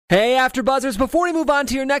Hey, AfterBuzzers, before we move on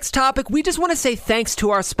to your next topic, we just want to say thanks to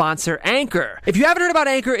our sponsor, Anchor. If you haven't heard about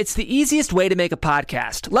Anchor, it's the easiest way to make a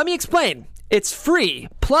podcast. Let me explain. It's free.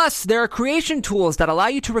 Plus, there are creation tools that allow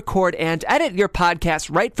you to record and edit your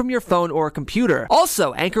podcast right from your phone or computer.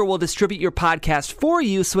 Also, Anchor will distribute your podcast for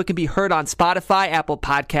you so it can be heard on Spotify, Apple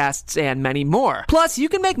Podcasts, and many more. Plus, you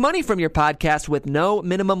can make money from your podcast with no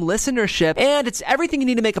minimum listenership, and it's everything you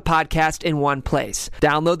need to make a podcast in one place.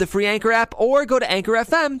 Download the free Anchor app or go to Anchor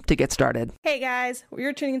FM to get started. Hey guys,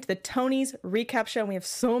 we're tuning into the Tonys recap show and we have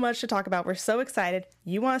so much to talk about. We're so excited.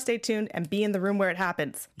 You want to stay tuned and be in the room where it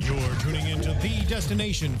happens. You're tuning into the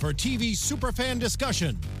destination for TV superfan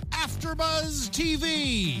discussion, AfterBuzz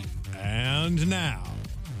TV. And now,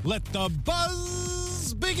 let the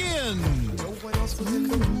buzz begin. No one else was in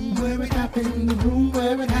the room where it happened, the room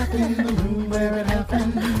where it happened, the room where it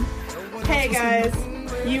happened. Hey guys,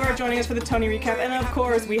 you are joining us for the Tony recap, and of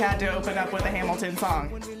course we had to open up with a Hamilton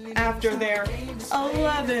song. After their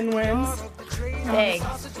 11 wins. Big.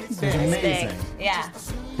 Amazing. Yeah.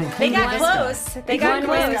 They got close. They got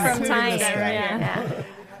close from tying it. Yeah.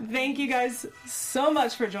 Thank you guys so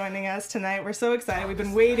much for joining us tonight. We're so excited. We've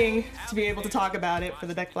been waiting to be able to talk about it for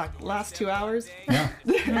the last 2 hours.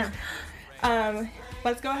 Yeah.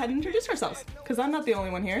 Let's go ahead and introduce ourselves, because I'm not the only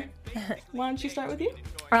one here. Why don't you start with you?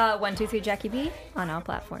 123 Jackie B on all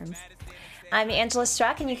platforms. I'm Angela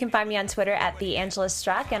Struck, and you can find me on Twitter at the Angela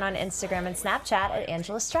Struck and on Instagram and Snapchat at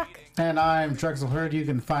Angela Struck. And I'm Drexel Hurd. You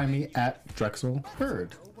can find me at Drexel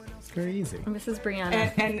Hurd. It's very easy. And this is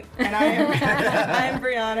Brianna. And I am I'm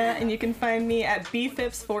Brianna, and you can find me at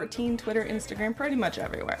bfips14, Twitter, Instagram, pretty much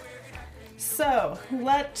everywhere. So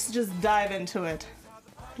let's just dive into it.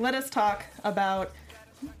 Let us talk about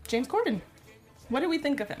James Corden. What did we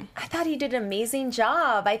think of him? I thought he did an amazing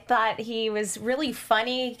job. I thought he was really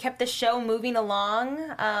funny, kept the show moving along.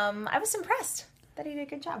 I was impressed that he did a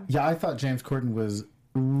good job. Yeah, I thought James Corden was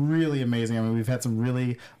really amazing. I mean, we've had some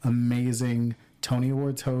really amazing Tony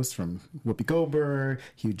Awards hosts, from Whoopi Goldberg,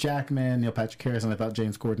 Hugh Jackman, Neil Patrick Harris, and I thought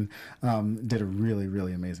James Corden did a really,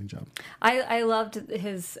 really amazing job. I loved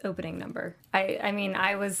his opening number. I mean,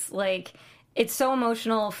 I was like, it's so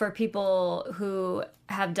emotional for people who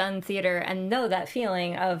have done theater and know that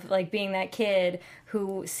feeling of like being that kid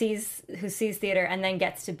who sees theater and then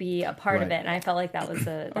gets to be a part of it. And I felt like that was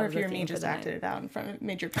a or if you're me, just acted it out in front of,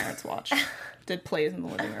 made your parents watch, did plays in the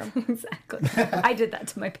living room. Exactly. I did that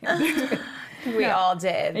to my parents. We all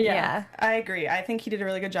did. Yeah. I agree. I think he did a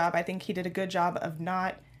really good job. I think he did a good job of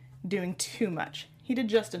not doing too much. He did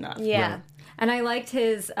just enough. Yeah. Right. And I liked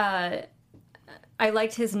his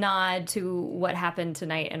nod to what happened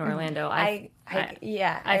tonight in Orlando. I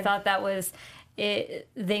thought that was it.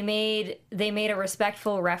 They made a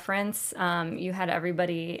respectful reference. You had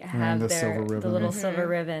everybody have the little silver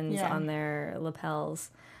ribbons on their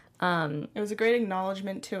lapels. It was a great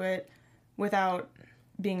acknowledgement to it without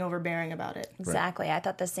being overbearing about it. Exactly. I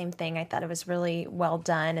thought the same thing. I thought it was really well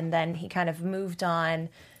done. And then he kind of moved on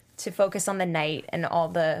to focus on the night and all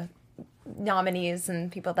the nominees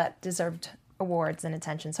and people that deserved awards and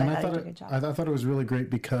attention. So I thought he did a good job. I thought it was really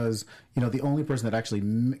great because, the only person that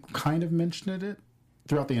actually kind of mentioned it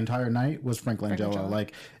throughout the entire night was Frank Langella.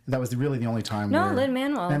 Like, that was really the only time. No,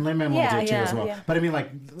 Lin-Manuel. And Lin-Manuel did too as well. Yeah. But I mean, like,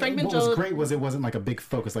 what was great was it wasn't like a big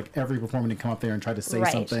focus. Like, every performer didn't come up there and try to say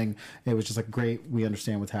something. It was just like, great, we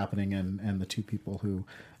understand what's happening. And the two people who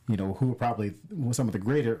were probably some of the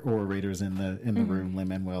greater orators in the room,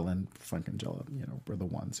 Lin-Manuel and Frank Langella, were the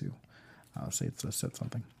ones who said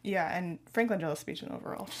something. Yeah, and Frank Langella's speech and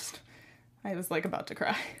overall, I was like about to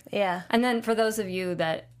cry. Yeah. And then for those of you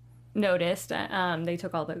that noticed, they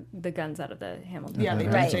took all the guns out of the Hamilton.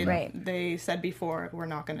 Yeah, right. They said before, we're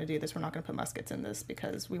not going to do this. We're not going to put muskets in this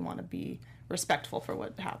because we want to be respectful for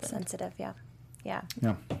what happened. Sensitive, yeah.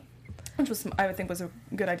 Which was, I would think, was a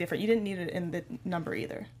good idea for it. You didn't need it in the number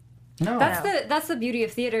either. No. That's the beauty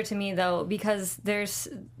of theater to me, though, because there's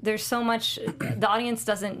so much. The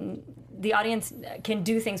audience can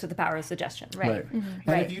do things with the power of suggestion. Right.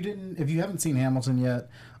 And if you haven't seen Hamilton yet,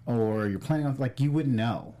 or you're planning on, like, you wouldn't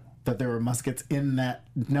know that there were muskets in that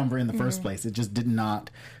number in the first place. It just did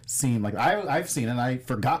not seem like I've seen it. And I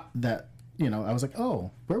forgot that. I was like,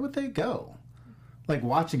 oh, where would they go? Like,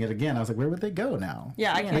 watching it again, I was like, where would they go now?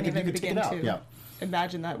 Yeah, I can't even begin to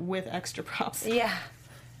imagine that with extra props. Yeah.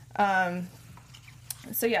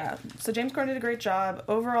 So James Corden did a great job.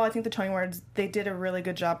 Overall, I think the Tony Awards, they did a really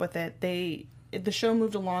good job with it. The show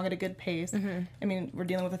moved along at a good pace. I mean, we're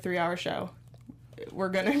dealing with a 3-hour show. We're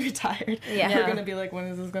going to be tired. Yeah. We're going to be like, when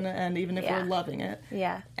is this going to end, even if we're loving it.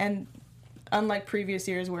 Yeah. And unlike previous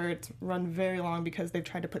years where it's run very long because they've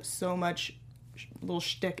tried to put so much little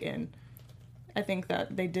shtick in, I think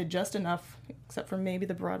that they did just enough, except for maybe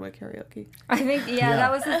the Broadway karaoke. I think,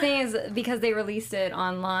 that was the thing, is because they released it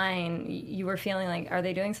online, you were feeling like, are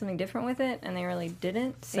they doing something different with it? And they really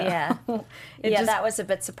didn't. So that was a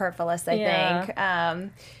bit superfluous, I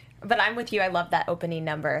think. But I'm with you. I love that opening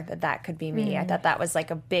number, that could be me. I thought that was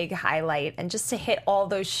like a big highlight. And just to hit all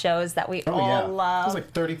those shows that we all love. It was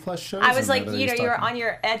like 30 plus shows. I was like, you were on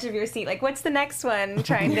your edge of your seat. Like, what's the next one?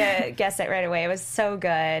 Trying to guess it right away. It was so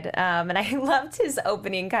good. And I loved his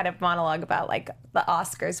opening kind of monologue about like the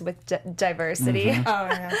Oscars with diversity. Oh,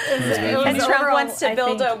 yeah. And Trump wants to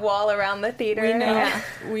build a wall around the theater.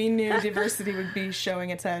 We knew diversity would be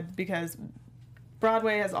showing its head because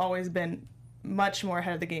Broadway has always been much more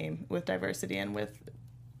ahead of the game with diversity and with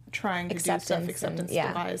trying to do stuff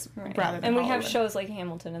acceptance-wise rather than And we Hollywood. have shows like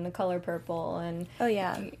Hamilton and The Color Purple and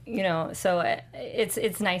so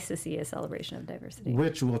it's nice to see a celebration of diversity.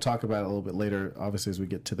 Which we'll talk about a little bit later, obviously, as we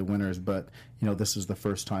get to the winners. But this is the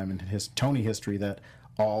first time in his Tony history that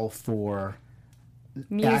all 4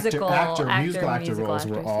 musical actor roles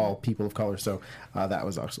were all people of color. So that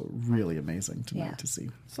was also really amazing tonight to see.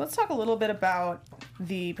 So let's talk a little bit about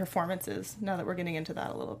the performances now that we're getting into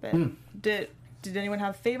that a little bit. Did anyone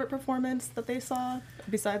have a favorite performance that they saw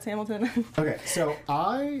besides Hamilton? Okay, so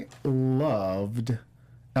I loved,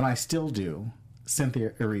 and I still do,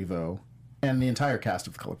 Cynthia Erivo and the entire cast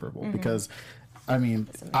of Color Purple because, I mean,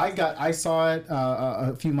 I saw it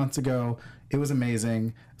a few months ago. It was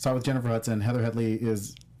amazing. Saw it with Jennifer Hudson. Heather Headley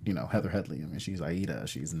is, Heather Headley. I mean, she's Aida.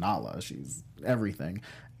 She's Nala. She's everything.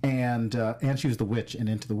 And she was the witch in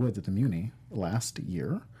Into the Woods at the Muni last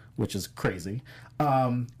year, which is crazy.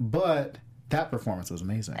 But that performance was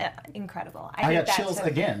amazing. Incredible. I got chills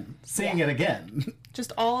again, seeing it again.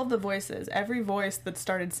 Just all of the voices, every voice that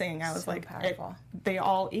started singing, I was like, they're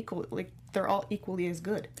all equally as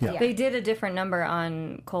good. Yeah. They did a different number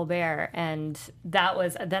on Colbert, and that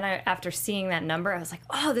was after seeing that number, I was like,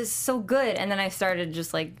 oh, this is so good. And then I started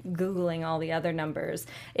just like Googling all the other numbers.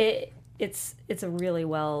 It's a really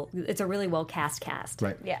well cast.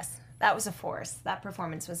 Right. Yes. That was a force. That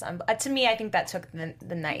performance was to me. I think that took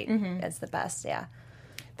the night as the best. Yeah,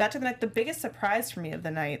 that took the night. The biggest surprise for me of the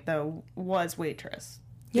night, though, was Waitress.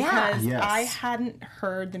 Yeah, because I hadn't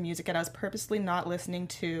heard the music, and I was purposely not listening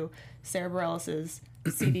to Sarah Bareilles'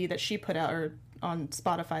 CD that she put out, or on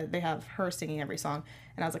Spotify. They have her singing every song,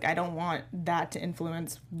 and I was like, I don't want that to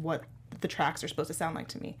influence what the tracks are supposed to sound like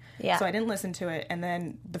to me. Yeah. So I didn't listen to it, and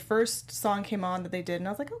then the first song came on that they did, and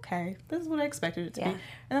I was like, okay, this is what I expected it to be. And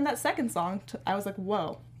then that second song, I was like,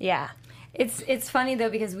 whoa. Yeah. It's funny though,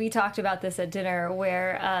 because we talked about this at dinner,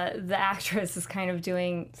 where the actress is kind of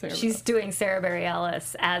doing Sarah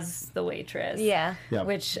Bareilles as the waitress. Yeah.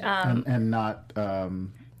 Which and not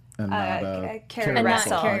Carrie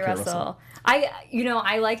Russell.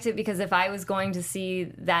 I liked it because if I was going to see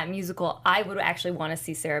that musical, I would actually want to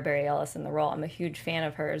see Sarah Bareilles in the role. I'm a huge fan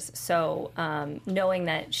of hers. So knowing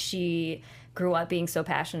that she grew up being so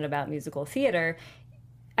passionate about musical theater,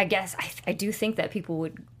 I guess I do think that people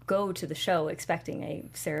would go to the show expecting a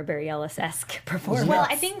Sarah Bareilles-esque performance. Well,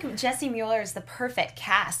 I think Jessie Mueller is the perfect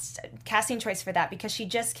casting choice for that, because she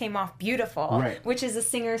just came off Beautiful, which is a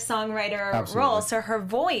singer-songwriter role, so her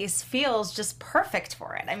voice feels just perfect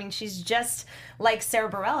for it. I mean, she's just like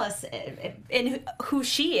Sarah Bareilles in who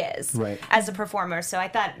she is as a performer. So I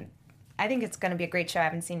think it's going to be a great show. I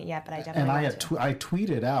haven't seen it yet, but I definitely want to. I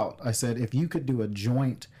tweeted out, I said, if you could do a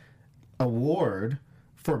joint award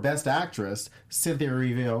for Best Actress, Cynthia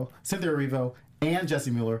Erivo and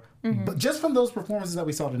Jessie Mueller, but just from those performances that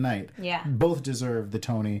we saw tonight, both deserve the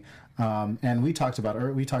Tony. And we talked a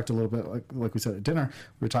little bit, like we said at dinner,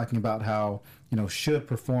 we were talking about how, should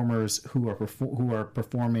performers who are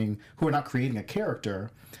performing, who are not creating a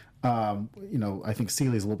character, I think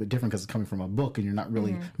Celie is a little bit different because it's coming from a book, and you're not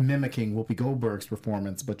really mimicking Whoopi Goldberg's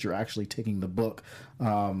performance, but you're actually taking the book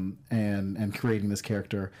and creating this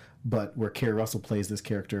character. But where Kerry Russell plays this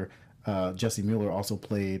character, Jessie Mueller also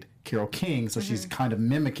played Carole King, so she's kind of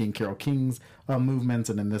mimicking Carole King's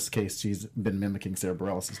movements, and in this case, she's been mimicking Sarah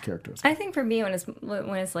Bareilles' characters. I think for me, when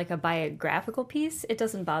it's like a biographical piece, it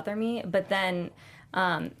doesn't bother me. But then,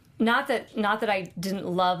 not that I didn't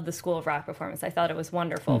love the School of Rock performance. I thought it was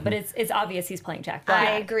wonderful, but it's obvious he's playing Jack Black.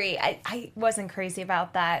 I agree. I wasn't crazy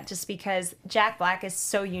about that, just because Jack Black is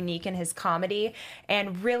so unique in his comedy,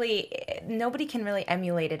 and really nobody can really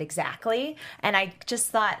emulate it exactly. And I just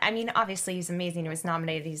thought, I mean, obviously he's amazing. He was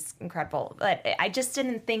nominated. He's incredible. But I just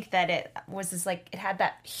didn't think that it was just like, it had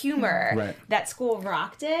that humor that School of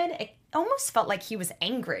Rock did. It almost felt like he was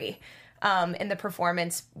angry. in the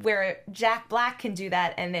performance, where Jack Black can do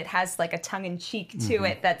that, and it has like a tongue-in-cheek to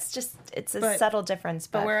it. That's just, it's a subtle difference.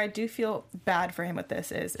 But where I do feel bad for him with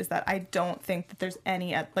this is that I don't think that there's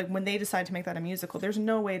any, like when they decide to make that a musical, there's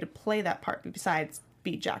no way to play that part besides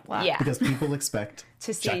be Jack Black. Yeah. Because people expect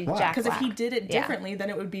to see Jack Because if he did it differently, then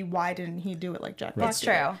it would be, why didn't he do it like Jack Black? That's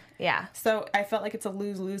true. Yeah. So I felt like it's a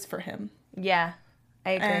lose-lose for him. Yeah.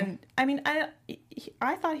 I agree. And I mean,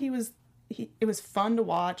 I thought it was fun to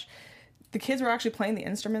watch. The kids were actually playing the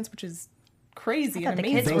instruments, which is crazy and the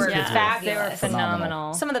amazing. kids were fabulous. They were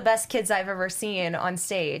phenomenal. Some of the best kids I've ever seen on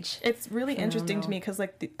stage. It's really interesting to me because,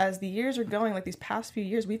 like, as the years are going, like these past few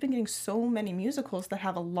years, we've been getting so many musicals that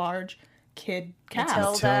have a large kid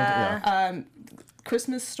cast. Matilda.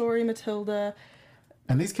 Christmas Story, Matilda.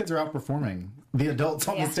 And these kids are outperforming the adults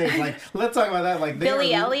on the stage. Like, let's talk about that. Like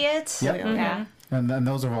Billy Elliot. Yep. Yeah. And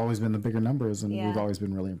those have always been the bigger numbers, and Yeah. we've always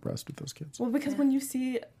been really impressed with those kids. Well, because when you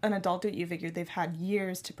see an adult do it, you figure they've had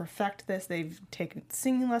years to perfect this. They've taken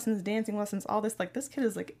singing lessons, dancing lessons, all this. Like, this kid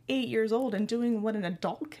is like 8 years old and doing what an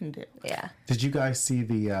adult can do. Yeah. Did you guys see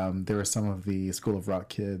there were some of the School of Rock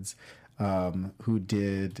kids who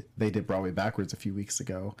did Broadway Backwards a few weeks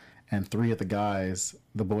ago, and 3 of the guys,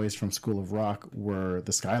 the boys from School of Rock, were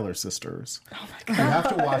the Schuyler sisters. Oh my God. You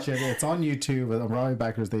have to watch it. It's on YouTube. On Broadway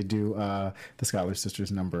Backwards, they do the Schuyler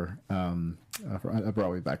sisters number. For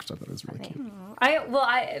Broadway Backwards, I thought it was really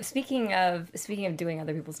cute. Speaking of doing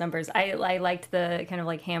other people's numbers, I liked the kind of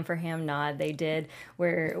like Ham for Ham nod they did,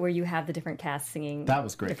 where you have the different casts singing. That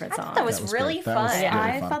was great. Different songs. That was really fun.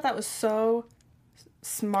 I thought that was so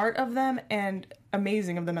smart of them and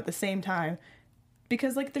amazing of them at the same time.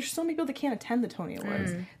 Because, like, there's so many people that can't attend the Tony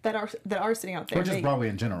Awards that are sitting out there. Or just Broadway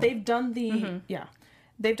in general. They've done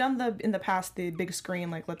they've done in the past the big screen,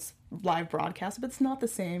 like, let's live broadcast, but it's not the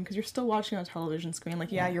same because you're still watching on a television screen.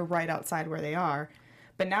 Like, you're right outside where they are,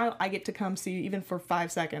 but now I get to come see, even for 5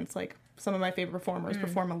 seconds, like, some of my favorite performers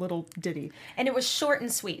perform a little ditty. And it was short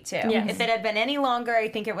and sweet, too. Yes. If it had been any longer, I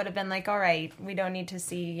think it would have been like, all right, we don't need to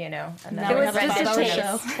see, Now another we have a $5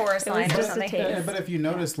 show. chorus line or just a something. taste. But if you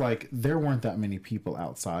notice, like, there weren't that many people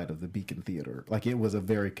outside of the Beacon Theater. Like, it was a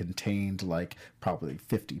very contained, like, probably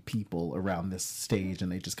 50 people around this stage,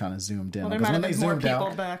 and they just kind of zoomed in. Well, there Because might when have they been more zoomed people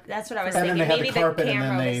out, back. That's what I was and thinking. then they had Maybe the carpet, the camera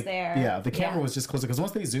and then was there. yeah, the camera was just closer. Because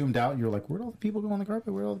once they zoomed out, you're like, where'd all the people go on the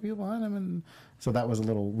carpet? Where'd all the people behind them? And so that was a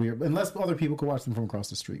little weird, unless other people could watch them from across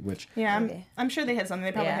the street. Which I'm sure they had something.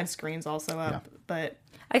 They probably Yeah. had screens also up, but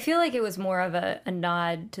I feel like it was more of a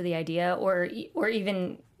nod to the idea, or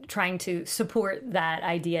even trying to support that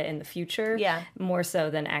idea in the future. Yeah. More so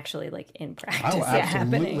than actually like in practice. I will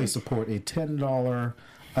absolutely happening. support a $10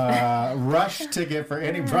 rush ticket for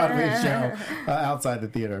any Broadway show outside the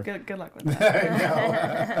theater. good luck with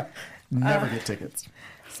that. Never get tickets.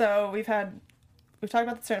 So we've talked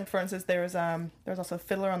about the certain performances. There was also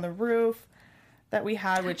Fiddler on the Roof that we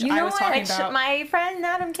had, which I was talking about. My friend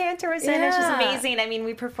Adam Cantor was in. It's just Yeah. amazing. I mean,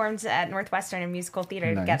 we performed at Northwestern in musical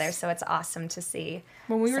theater Nice. together, so it's awesome to see.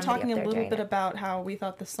 When we were somebody talking up a there little doing bit it. about how we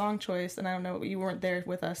thought the song choice, and I don't know, you weren't there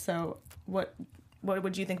with us, so what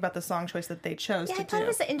would you think about the song choice that they chose Yeah, to I thought do? it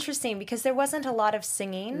was interesting because there wasn't a lot of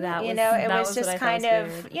singing. It That was was just what I kind thought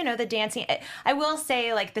of, was good. the dancing. I will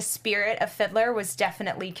say, like, the spirit of Fiddler was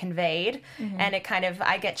definitely conveyed, and it kind of,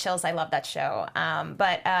 I get chills. I love that show. I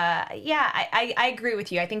agree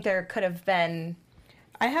with you. I think there could have been.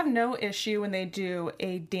 I have no issue when they do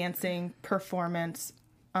a dancing performance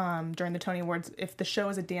during the Tony Awards if the show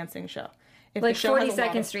is a dancing show. If Like the show has a lot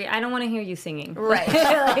 42nd of- Street. I don't want to hear you singing. Right.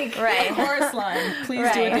 right. chorus line, please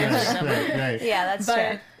do a Right. dancing number. Right. Yeah, that's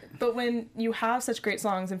true. But when you have such great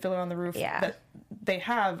songs in Fiddler on the Roof Yeah. that they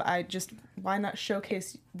have, why not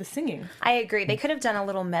showcase the singing? I agree. They could have done a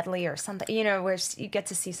little medley or something, where you get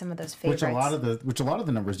to see some of those favorites. Which a lot of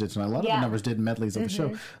the numbers did tonight. A lot of the numbers did medleys of the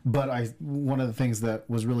show. But one of the things that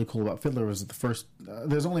was really cool about Fiddler was that the first.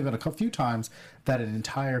 There's only been a few times that an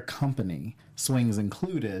entire company, Swings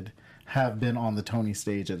included, have been on the Tony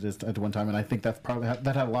stage at one time, and I think that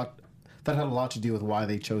had a lot. That had a lot to do with why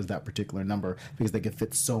they chose that particular number, because they could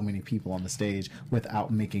fit so many people on the stage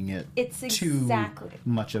without making it too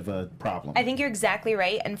much of a problem. I think you're exactly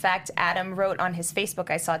right. In fact, Adam wrote on his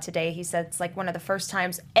Facebook I saw today, he said it's like one of the first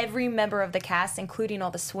times every member of the cast, including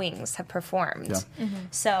all the swings, have performed. Yeah.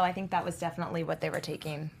 So I think that was definitely what they were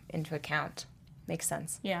taking into account. Makes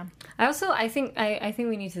sense. Yeah. I think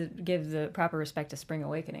we need to give the proper respect to Spring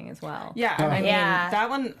Awakening as well. Yeah. I mean, that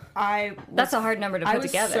one, That's a hard number to put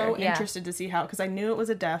together. I was so Yeah. interested to see how, because I knew it was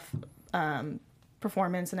a deaf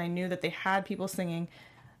performance, and I knew that they had people singing.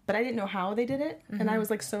 but I didn't know how they did it. And I was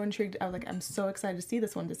like so intrigued. I was like, I'm so excited to see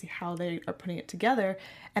this one, to see how they are putting it together.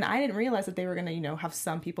 And I didn't realize that they were going to, you know, have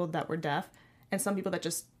some people that were deaf and some people that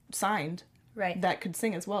just signed that could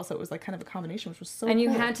sing as well. So it was like kind of a combination, which was so and cool.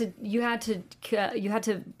 you had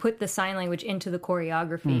to put the sign language into the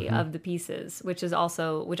choreography of the pieces, which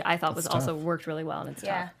I thought was also worked really well, and it's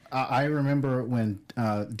tough. I remember when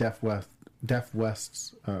Deaf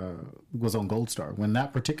West was on Gold Star. When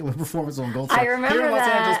that particular performance was on Gold Star, I remember here in Los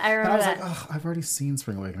that. Angeles, I remember and I was that. like, oh, I've already seen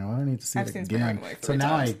Spring Awakening. I don't need to see it Spring again. Awakening So 3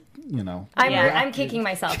 now times. I'm kicking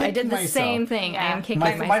myself. I did the same thing. I am kicking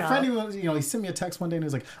myself. My friend, he sent me a text one day and he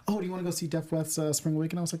was like, "Oh, do you want to go see Deaf West's Spring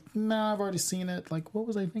Awakening?" I was like, "No, I've already seen it. Like, what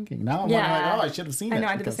was I thinking?" Now I'm like, "Oh, I should have seen it." I know,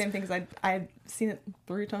 I did the same thing because I'd seen it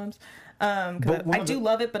 3 times. I do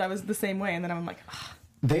love it, but I was the same way. And then I'm like,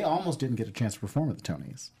 they almost didn't get a chance to perform at the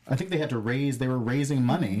Tonys. I think they were raising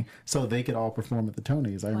money so they could all perform at the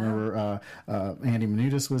Tonys. I remember Andy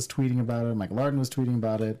Menoutas was tweeting about it, Michael Arden was tweeting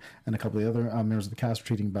about it, and a couple of the other members of the cast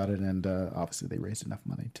were tweeting about it, and obviously they raised enough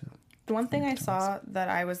money to... The one thing I saw that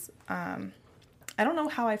I was... I don't know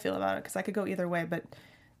how I feel about it, because I could go either way, but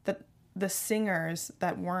the singers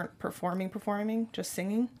that weren't performing, just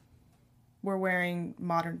singing, were wearing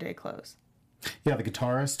modern day clothes. Yeah, the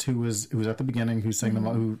guitarist who was at the beginning, who sang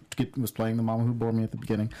was playing the Mama Who Bore Me at the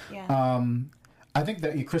beginning. Yeah. I think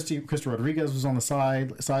that Krista Rodriguez was on the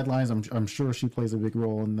sidelines. I'm sure she plays a big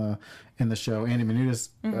role in the show. Andy Menoutas,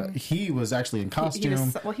 he was actually in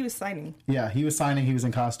costume. He was signing. Yeah, he was signing. He was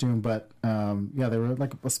in costume, but there were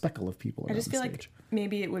like a speckle of people. I just feel like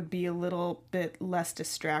maybe it would be a little bit less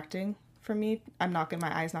distracting for me. My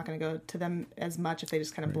eye's not going to go to them as much if they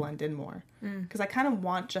just kind of blend in more. Because I kind of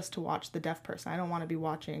want just to watch the deaf person. I don't want to be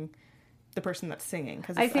watching the person that's singing.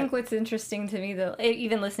 I think what's interesting to me, though,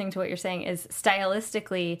 even listening to what you're saying, is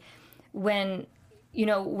stylistically, when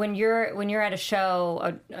you're at a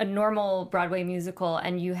show, a normal Broadway musical,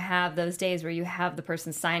 and you have those days where you have the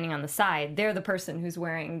person signing on the side, they're the person who's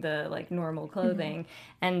wearing the like normal clothing,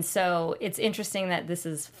 and so it's interesting that this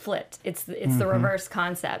is flipped. It's the reverse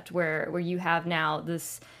concept where you have now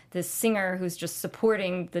this singer who's just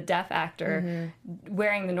supporting the deaf actor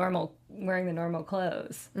wearing the normal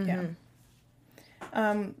clothes. Yeah.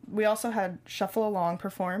 We also had Shuffle Along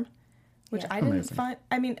perform, which I didn't find...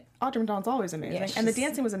 I mean, Audra McDonald's always amazing. And the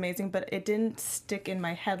dancing was amazing, but it didn't stick in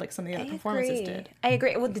my head like some of the other performances did. I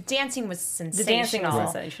agree. Well, the dancing was sensational. The dancing was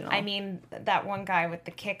sensational. I mean, that one guy with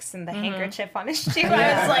the kicks and the handkerchief on his shoe,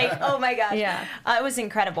 I was like, oh my gosh. Yeah. It was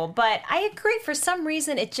incredible. But I agree. For some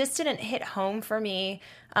reason, it just didn't hit home for me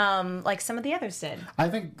like some of the others did. I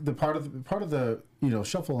think the part of the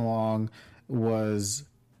Shuffle Along was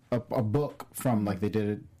a book from like they did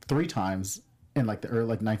it 3 times in like the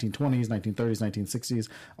early 1920s, 1930s, 1960s,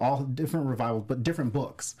 all different revivals, but different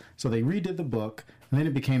books. So they redid the book, and then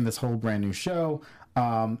it became this whole brand new show,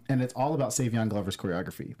 and it's all about Savion Glover's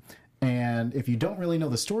choreography. And if you don't really know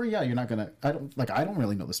the story, you're not gonna. I don't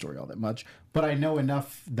really know the story all that much, but I know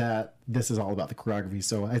enough that this is all about the choreography.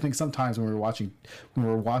 So I think sometimes when we're watching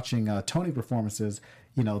Tony performances,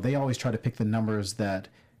 they always try to pick the numbers that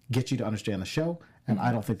get you to understand the show. And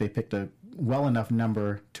I don't think they picked a well enough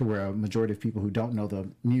number to where a majority of people who don't know the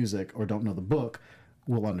music or don't know the book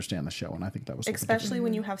will understand the show. And I think that was especially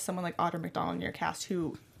when you have someone like Audra McDonald in your cast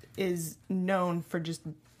who is known for just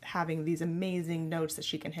having these amazing notes that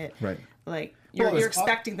she can hit. Right. Like you're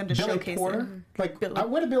expecting them to Billy showcase Porter, it. Like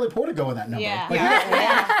where did Billy Porter go in that number?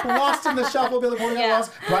 Yeah. Lost in the shuffle. Billy Porter got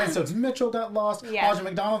lost. Brian Stokes Mitchell got lost. Yeah. Audra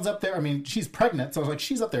McDonald's up there. I mean, she's pregnant, so I was like,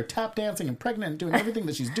 she's up there tap dancing and pregnant and doing everything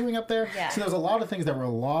that she's doing up there. Yeah. So there was a lot of things that were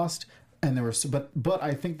lost, and there were, but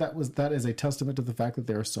I think that is a testament to the fact that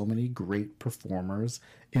there are so many great performers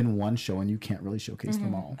in one show, and you can't really showcase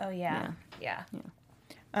them all. Oh yeah.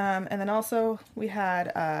 And then also we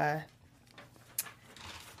had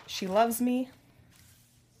She Loves Me.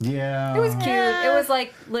 Yeah. It was cute. It was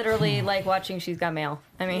like literally like watching She's Got Mail.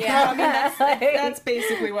 I mean, I mean that's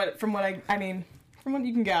basically from what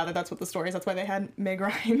you can gather, that's what the story is. That's why they had Meg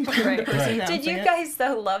Ryan. Did you guys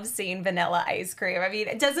though love seeing Vanilla Ice Cream? I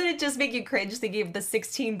mean, doesn't it just make you cringe thinking of the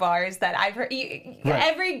 16 bars that I've heard?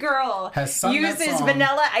 Every girl uses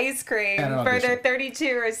Vanilla Ice Cream for their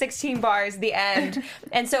 32 or 16 bars, the end.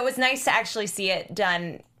 And so it was nice to actually see it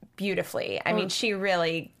done beautifully. I mean, she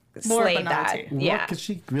really slayed that. Yeah, because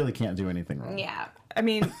she really can't do anything wrong. Yeah. I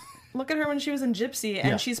mean, look at her when she was in Gypsy,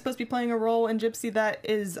 and she's supposed to be playing a role in Gypsy that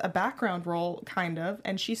is a background role, kind of,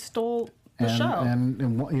 and she stole the show.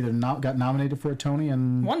 And either got nominated for a Tony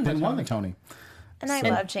and won the Tony. And I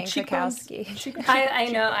love Jane Krakowski. I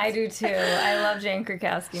know, I do too. I love Jane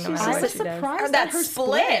Krakowski. No matter what she does. surprised That at her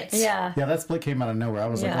split. Yeah. Yeah, that split came out of nowhere. I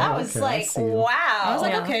was like, Yeah. oh, I was okay, I like, see you. wow. I was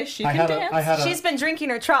like, Yeah. okay, she I can had dance. I had a, She's been drinking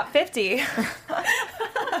her Trop 50.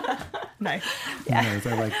 Nice. Nice,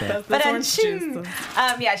 I like that. That's But orange juice.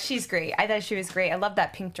 yeah, she's great. I thought she was great. I love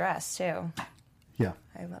that pink dress too. Yeah.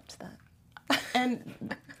 I loved that.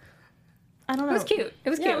 And I don't know. It was cute. It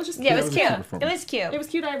was Yeah, cute. it was just Yeah, it That was was a cute. cute It performance. was cute. It was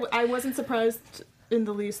cute. I wasn't surprised in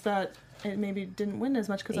the least that it maybe didn't win as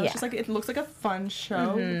much because I was Yeah. just like, it looks like a fun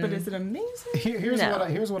show, but is it amazing? Here's No.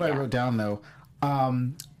 what I wrote down though.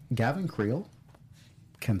 Gavin Creel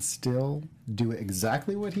can still do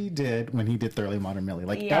exactly what he did when he did Thoroughly Modern Millie.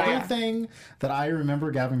 Like Yeah. everything that I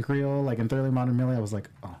remember Gavin Creel like in Thoroughly Modern Millie, I was like,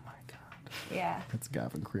 oh my god, Yeah. that's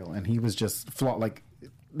Gavin Creel, and he was just like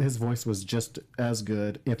his voice was just as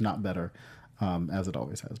good, if not better, as it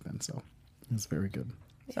always has been. So it was very good.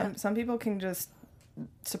 Some people can just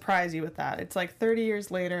surprise you with that. It's like 30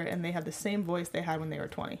 years later and they have the same voice they had when they were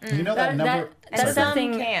 20. You know that number. And That's some the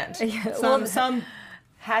thing. can't. Some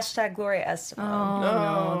Hashtag Gloria Estefan. Oh,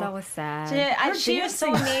 no, that was sad. She was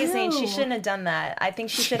so amazing. She shouldn't have done that. I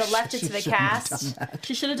think she should have left it to the cast.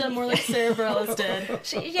 she should have done more like Sarah Bareilles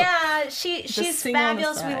did. She's sing on the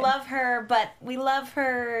fabulous. We side. love her, but we love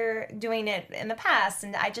her doing it in the past.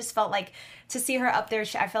 And I just felt like to see her up there,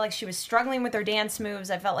 I felt like she was struggling with her dance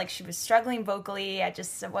moves. I felt like she was struggling vocally. It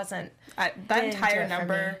wasn't. That Didn't entire do it for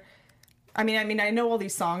number. me. I mean, I know all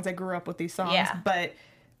these songs. I grew up with these songs, Yeah. but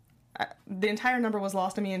the entire number was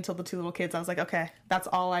lost to me until the two little kids. I was like, okay, that's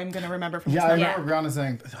all I'm gonna remember from Yeah, this I number. remember Brianna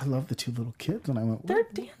saying, "I love the two little kids," and I went, They're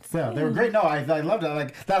 "What?" dancing. Yeah, they were great. No, I loved it.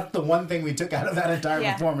 Like that's the one thing we took out of that entire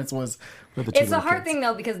Yeah. performance was the two It's a little hard kids. thing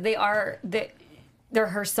though because they're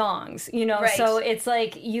her songs, you know. Right. So it's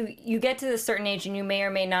like you get to a certain age and you may or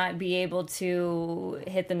may not be able to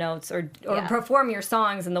hit the notes or Yeah. perform your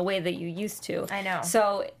songs in the way that you used to. I know.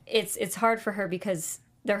 So it's hard for her because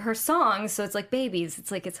they're her songs. So it's like babies.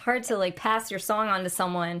 It's like it's hard to like pass your song on to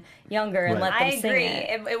someone younger and Right. let them I sing agree.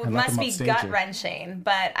 it. It let must them be upstage you. gut wrenching,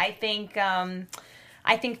 but I think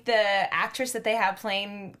the actress that they have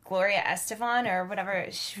playing Gloria Estefan or whatever,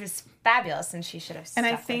 she was fabulous, and she should have. And I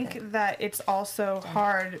stuck with think it. that it's also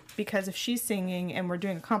hard because if she's singing and we're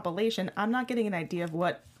doing a compilation, I'm not getting an idea of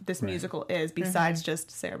what this musical is besides just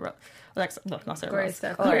Sarah Bareilles. Not Sarah Gloria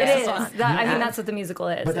Bareilles. Estefan. It is. Estefan. I mean, that's what the musical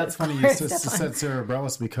is. But that's It's funny you Gloria said Sarah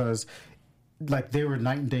Bareilles because like they were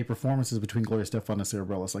night and day performances between Gloria Estefan and Sarah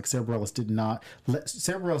Bareilles. Like Sarah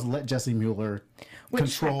Bareilles let Jessie Mueller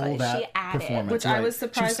control Exactly. that She added. performance. Which right. I was She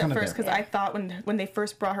surprised at kinda first there. because I thought when they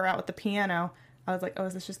first brought her out with the piano, I was like, oh,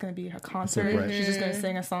 is this just going to be her concert? Right. She's just going to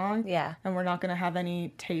sing a song? Yeah. And we're not going to have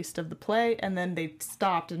any taste of the play. And then they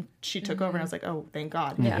stopped and she took over and I was like, oh, thank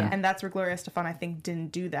God. Yeah. And that's where Gloria Estefan, I think,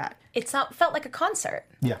 didn't do that. Felt like a concert.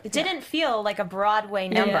 Yeah. It didn't feel like a Broadway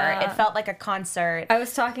number. Yeah. It felt like a concert. I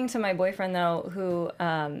was talking to my boyfriend though, who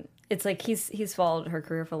it's like he's followed her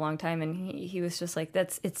career for a long time, and he was just like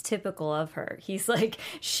it's typical of her. He's like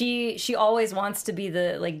she always wants to be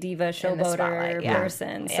the like diva showboater spotlight, yeah.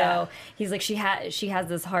 person. Yeah. So he's like she has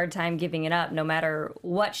this hard time giving it up, no matter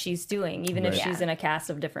what she's doing, even if Right. she's in a cast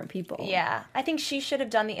of different people. Yeah, I think she should have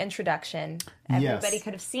done the introduction. Yes. Everybody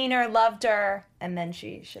could have seen her, loved her, and then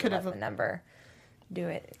she should Could have have- let the number do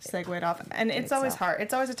it. Segued off. And it's always hard.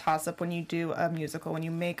 It's always a toss-up when you do a musical, when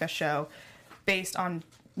you make a show based on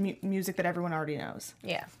music that everyone already knows.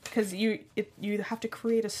 Yeah. Because you have to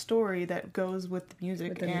create a story that goes with the music.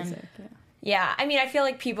 With the and music, yeah. Yeah, I mean, I feel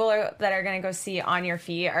like people that are going to go see On Your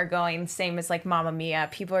Feet are going, same as like Mamma Mia.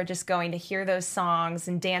 People are just going to hear those songs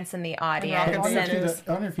and dance in the audience. rock On and Your roll. Feet,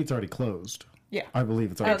 On Your Feet's already closed. Yeah. I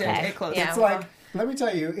believe it's already Okay. closed. It closed. Yeah, It's well- like, let me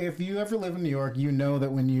tell you, if you ever live in New York, you know that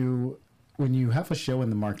when you have a show in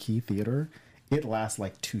the Marquee Theater, it lasts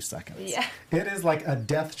like 2 seconds. Yeah. It is like a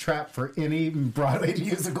death trap for any Broadway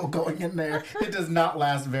musical going in there. It does not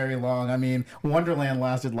last very long. I mean, Wonderland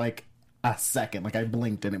lasted like a second. Like I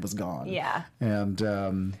blinked and it was gone. Yeah.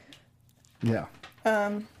 And yeah.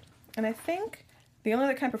 And I think the only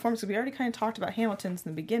other kind of performance, we already kind of talked about Hamilton's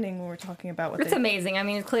in the beginning when we were talking about what It's amazing. I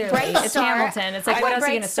mean, clearly Bright it's Star. Hamilton. It's like what else are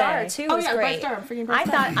you Bright gonna Star say? too Oh, was yeah, Bright great. Star. I'm freaking Bright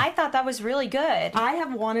Star. I thought that was really good. I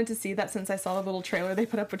have wanted to see that since I saw the little trailer they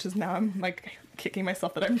put up, which is now I'm like kicking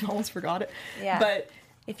myself that I almost forgot it. Yeah. But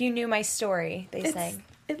If You Knew My Story, they sang.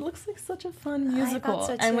 it looks like such a fun musical.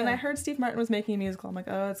 so, And when too. I heard Steve Martin was making a musical, I'm like,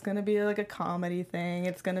 oh, it's going to be like a comedy thing.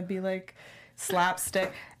 It's going to be like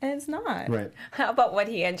slapstick. And it's not. Right. How about what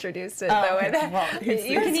he introduced it Oh, though? okay. Well, it's-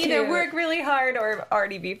 You can it's either cute. work really hard or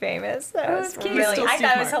already be famous. That was cute. really. Still I Steve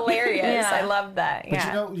thought it was Martin. hilarious. Yeah. I loved that. But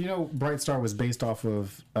Yeah. you know, Bright Star was based off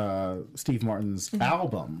of Steve Martin's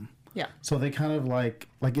album, Yeah. So they kind of like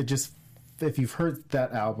it just, if you've heard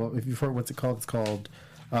that album, if you've heard what's it called, it's called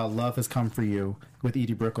Love Has Come For You with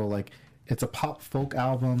Edie Brickell. Like, it's a pop folk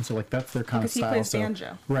album, so like that's their kind of style. Because he plays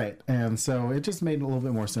banjo. Right, and so it just made a little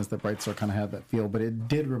bit more sense that Bright Star kind of had that feel. But it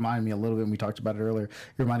did remind me a little bit, and we talked about it earlier, it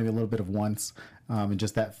reminded me a little bit of Once, and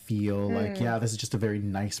just that feel, like, yeah, this is just a very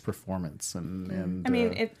nice performance. And I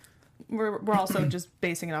mean, we're also just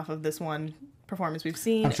basing it off of this one performance we've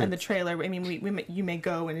seen and the trailer. I mean, you may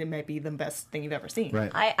go and it might be the best thing you've ever seen. Right.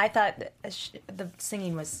 I thought the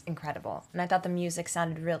singing was incredible, and I thought the music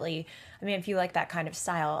sounded really. I mean, if you like that kind of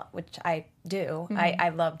style, which I do, I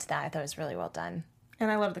loved that. I thought it was really well done.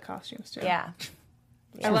 And I love the costumes too. Yeah.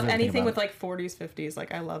 I love anything with like 40s, 50s.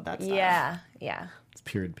 Like, I love that style. Yeah. It's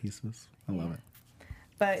period pieces. I love it.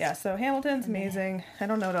 But yeah, so Hamilton's amazing. I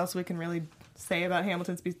don't know what else we can really say about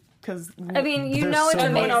Hamilton's because I mean, you There's know it's so much-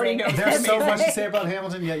 amazing. already know There's so much to say about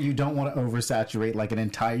Hamilton, yet you don't want to oversaturate like an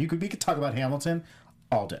entire. We could talk about Hamilton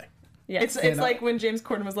all day. Yes. it's like when James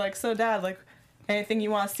Corden was like, "So, Dad, like, anything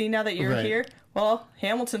you want to see now that you're Right. here?" Well,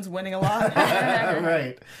 Hamilton's winning a lot.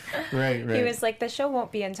 Right. He was like, the show won't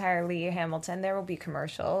be entirely Hamilton. There will be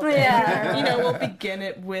commercials. Yeah. You know, we'll begin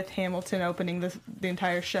it with Hamilton opening the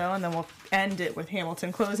entire show, and then we'll end it with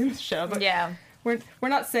Hamilton closing the show. But Yeah. we're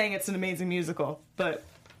not saying it's an amazing musical, but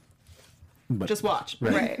just watch.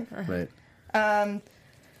 Right. Right. The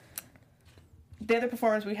other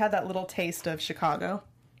performance, we had that little taste of Chicago,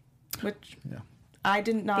 which Yeah. I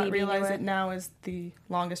did not Phoebe realize Newitt. it now is the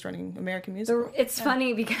longest running American musical. It's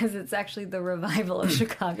funny because it's actually the revival of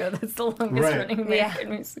Chicago that's the longest Right. running American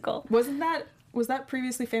musical. Was that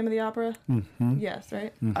previously Phantom of the Opera? Mm-hmm. Yes,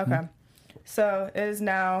 right? Okay. So it is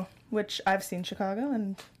now, which I've seen Chicago,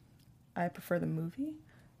 and I prefer the movie.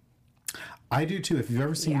 I do too. If you've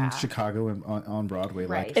ever seen Yeah. Chicago on Broadway,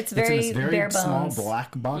 Right. like It's in very this very bare small bones.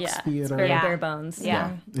 black box Yeah, theater. it's very Yeah. bare bones.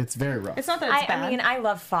 Yeah. It's very rough. It's not that it's bad. I mean, I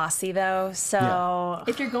love Fosse though, so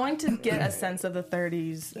if you're going to get a sense of the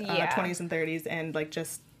 30s, Yeah. 20s and 30s, and like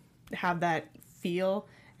just have that feel,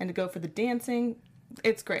 and to go for the dancing,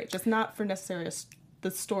 it's great. Just not for necessarily the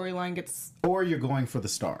storyline gets. Or you're going for the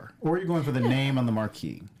star, or you're going for the name on the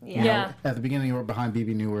marquee. You know, Yeah. At the beginning, you were behind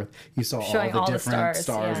BB Newirth. You saw Showing all all the the different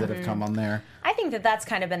stars, yeah. that have come on there. I think that's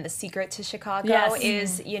kind of been the secret to Chicago Yes.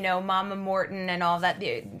 is, Mama Morton and all that.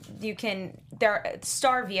 There are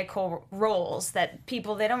star vehicle roles that they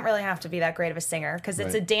don't really have to be that great of a singer because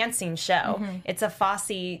it's Right. a dancing show. It's a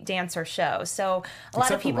Fosse dancer show. So a lot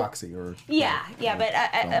Except of people. for Roxy or Yeah, but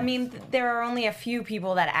I mean, there are only a few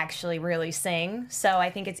people that actually really sing. So I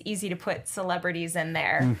think it's easy to put celebrities in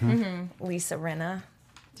there. Lisa Rinna.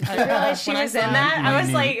 Did you realize she When I was saw in that? I was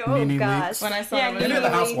Nene- like, oh Nene gosh. Leakes. When I saw Yeah, it, was- Any of the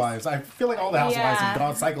Nene Leakes. housewives. I feel like all the housewives Yeah. have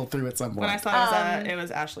gone cycled through at some point. when I saw it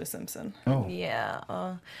was Ashley Simpson. Oh. Yeah.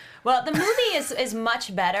 Well, the movie is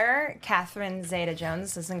much better. Catherine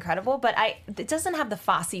Zeta-Jones is incredible, but it doesn't have the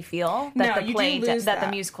Fosse feel that No, the you do play lose that the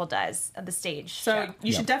that. musical does, the stage So show.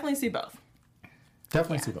 you should definitely see both.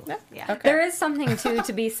 Definitely see both. Yeah. Okay. There is something too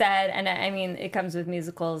to be said, and I mean, it comes with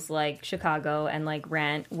musicals like Chicago and like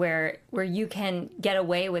Rent, where you can get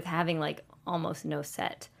away with having like almost no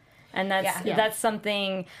set, and that's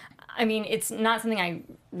something. I mean, it's not something I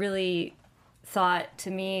really thought to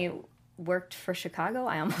me worked for Chicago.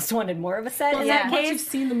 I almost wanted more of a set in that Once you've case.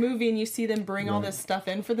 seen the movie and you see them bring all this stuff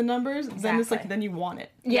in for the numbers, then it's like Exactly. then you want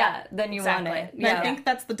it. Yeah, then you want exactly. it. And Yeah. I think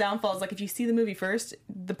that's the downfall. Is like if you see the movie first,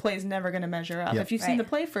 the play's never going to measure up. Yeah. If you've seen Right. the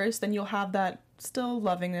play first, then you'll have that still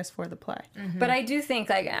lovingness for the play. But I do think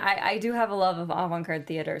like I do have a love of avant-garde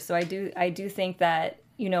theater, so I do think that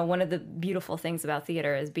one of the beautiful things about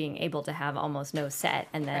theater is being able to have almost no set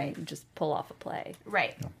and then Right. just pull off a play,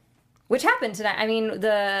 Right. which happened tonight. I mean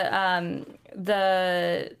the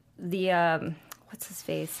what's his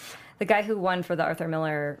face, the guy who won for the Arthur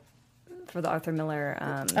Miller Director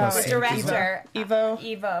Evo.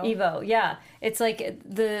 Evo, yeah. It's like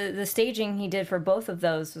the staging he did for both of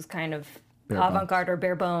those was kind of Bare bones. avant-garde or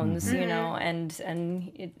bare bones,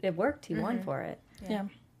 and it worked. He won for it. Yeah.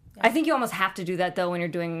 I think you almost have to do that though when you're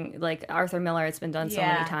doing like Arthur Miller. It's been done so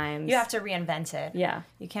many times. You have to reinvent it. Yeah.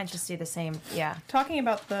 You can't just do the same. Yeah. Talking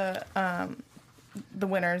about the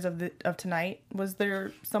winners of tonight, was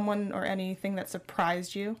there someone or anything that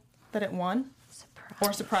surprised you that it won,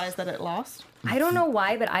 or surprised that it lost? I don't know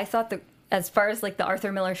why, but I thought that as far as like the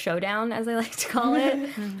Arthur Miller showdown, as I like to call it,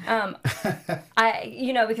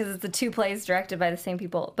 because it's the two plays directed by the same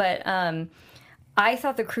people, but I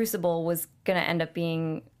thought The Crucible was going to end up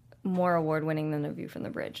being more award-winning than A View from the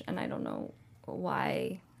Bridge, and I don't know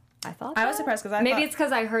why I thought I was that. surprised because Maybe it's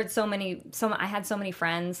because I heard I had so many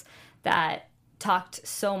friends that talked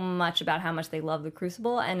so much about how much they love The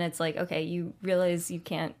Crucible, and it's like, okay, you realize you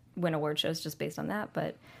can't win award shows just based on that.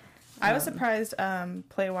 But I was surprised,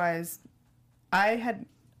 play-wise. I had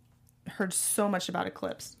heard so much about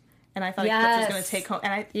Eclipse, and I thought Eclipse was going to take home,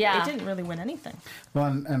 and it didn't really win anything. Well,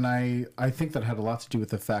 and I think that had a lot to do with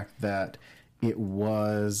the fact that it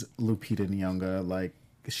was Lupita Nyong'o. Like,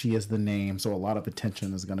 she is the name, so a lot of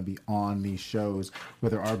attention is going to be on these shows,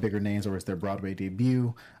 whether are bigger names or it's their Broadway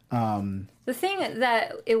debut. The thing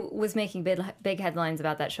that it was making big headlines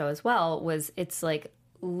about that show as well was it's like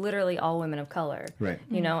literally all women of color, right?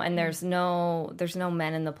 You know, and there's no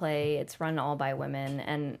men in the play. It's run all by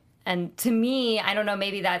women, and to me, I don't know,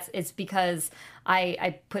 maybe it's because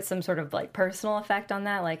I put some sort of like personal effect on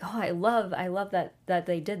that, like, oh, I love that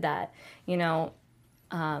they did that, you know.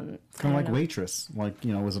 It's kind of like Waitress, like,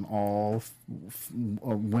 you know, it was an all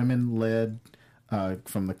women led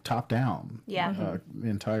from the top down,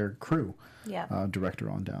 entire crew,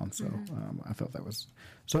 director on down. So I thought that was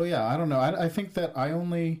I don't know. I think that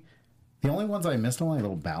the only ones I missed on a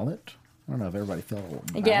little ballot. I don't know if everybody felt a little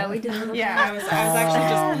ballot. Yeah, we did. Yeah, I was actually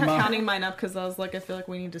just counting mine up because I was like, I feel like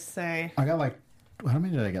we need to say. I got like, how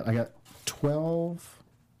many did I get? I got 12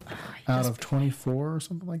 out of 24 or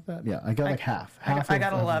something like that. Yeah, I got like half. I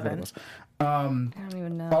got 11. I don't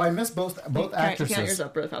even know. Well, I missed both actresses. Count yours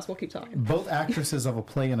up really fast. We'll keep talking. Both actresses of a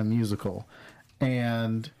play and a musical,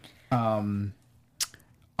 and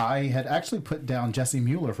I had actually put down Jessie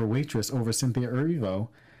Mueller for Waitress over Cynthia Erivo,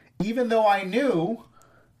 even though I knew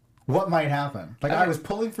what might happen. Like, I was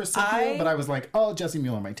pulling for Cynthia, but I was like, oh, Jessie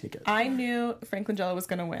Mueller might take it. I knew Frank Langella was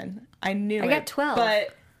going to win. I knew I got 12.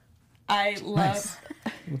 But I love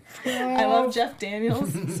I love Jeff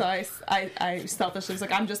Daniels, so I selfishly was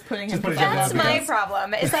like, I'm just putting him. That's my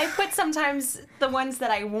problem. Is I put sometimes the ones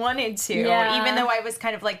that I wanted to, even though I was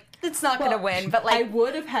kind of like, it's not going to win. But like, I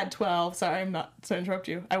would have had 12. Sorry, I'm not to interrupt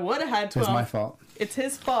you. I would have had 12. It's my fault. It's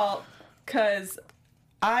his fault because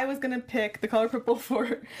I was going to pick The Color Purple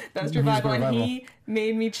for Best Revival, and he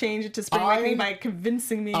made me change it to Spring Awakening by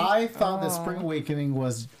convincing me. I thought that Spring Awakening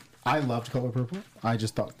was... I loved Color Purple. I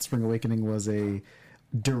just thought Spring Awakening was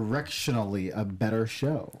directionally a better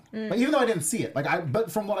show. Like, even though I didn't see it.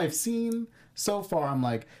 But from what I've seen so far, I'm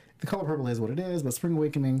like, The Color Purple is what it is, but Spring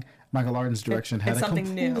Awakening, Michael Arden's direction had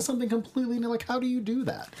something new. Something completely new. Like, how do you do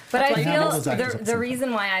that? But I feel the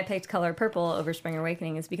reason why I picked Color Purple over Spring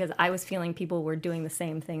Awakening is because I was feeling people were doing the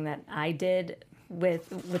same thing that I did with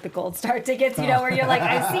the Gold Star tickets, you know, where you're like,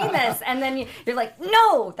 I've seen this, and then you're like,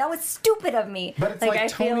 no, that was stupid of me. But it's like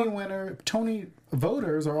Tony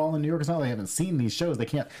voters are all in New York. It's not like they haven't seen these shows. They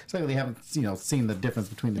can't. It's like they haven't, seen the difference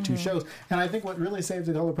between the two shows. And I think what really saved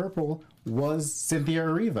The Color Purple was Cynthia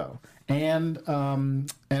Erivo and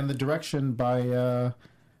the direction by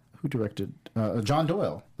who directed John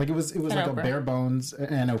Doyle. Like it was like Oprah. A bare bones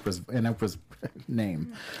and Oprah's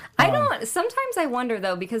name. Sometimes I wonder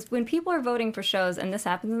though, because when people are voting for shows, and this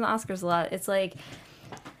happens in the Oscars a lot, it's like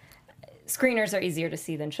screeners are easier to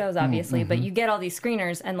see than shows, obviously, but you get all these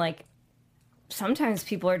screeners and like sometimes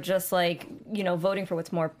people are just like, voting for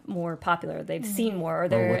what's more popular. They've seen more, or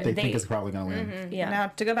what they think is probably going to win. Mm-hmm. Yeah. Now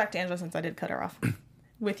to go back to Angela, since I did cut her off,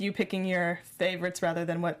 with you picking your favorites rather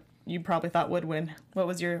than what you probably thought would win. What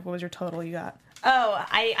was your total you got? Oh,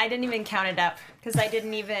 I didn't even count it up because I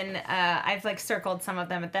didn't even I've like circled some of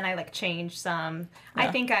them, but then I like changed some. Yeah.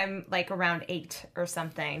 I think I'm like around 8 or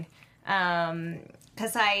something.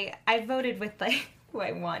 Because I voted with like who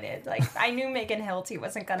I wanted. Like I knew Megan Hilty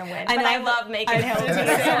wasn't gonna win, but I love Megan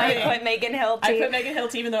Hilty, so I put Megan Hilty. I put Megan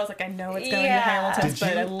Hilty even though I was like, I know it's going to Hamilton,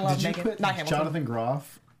 but I love Megan. Did you put Jonathan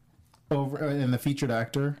Groff over in the featured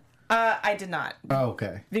actor? I did not. Oh,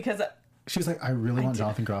 okay. Because she was like, I really want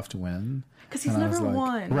Jonathan Groff to win. Because he's never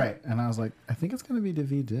won. Right. And I was like, I think it's going to be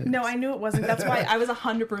Daveed Diggs. No, I knew it wasn't. That's why I was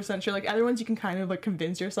 100% sure. Like, other ones you can kind of like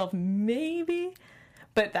convince yourself maybe.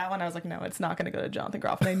 But that one I was like, no, it's not going to go to Jonathan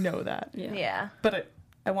Groff. And I know that. Yeah. But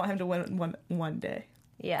I want him to win one day.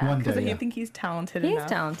 Yeah. One day, because I think he's talented enough. He's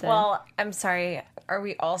talented. Well, I'm sorry. Are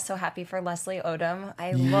we all so happy for Leslie Odom?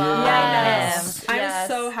 I love him. I was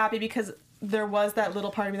so happy because there was that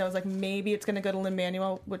little part of me that was like, maybe it's going to go to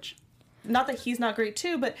Lin-Manuel, which, not that he's not great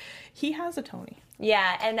too, but he has a Tony.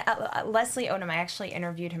 Yeah, and Leslie Odom, I actually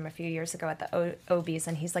interviewed him a few years ago at the Obies,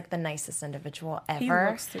 and he's like the nicest individual ever. He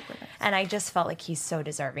looks super nice. And I just felt like he's so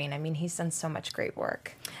deserving. I mean, he's done so much great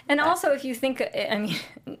work. And also, if you think, I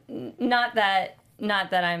mean, not that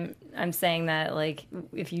I'm saying that like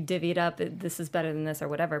if you divvy it up, this is better than this or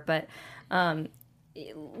whatever, but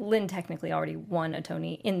Lynn technically already won a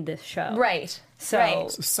Tony in this show, right? So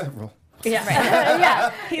several. Yeah,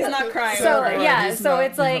 yeah. He's not crying. So over it. yeah, so not-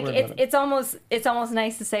 it's like he's not worried it's almost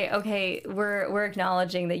nice to say, okay, we're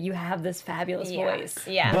acknowledging that you have this fabulous voice.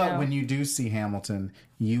 Yeah. But when you do see Hamilton,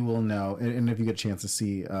 you will know, and if you get a chance to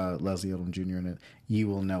see Leslie Odom Jr. in it, you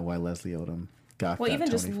will know why Leslie Odom got Well, that even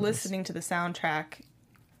Tony just for this. listening to the soundtrack,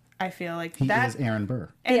 I feel like He that is Aaron Burr.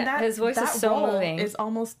 and Yeah, that his voice is that so role moving. is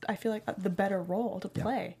almost, I feel like, the better role to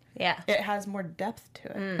play. Yeah. It has more depth to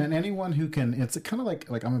it. And anyone who can, it's kind of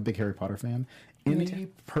like I'm a big Harry Potter fan. Any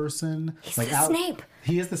person like the Snape.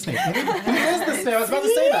 He is the Snape. He is the Snape. I was about to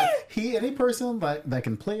say that. Any person that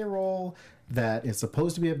can play a role that is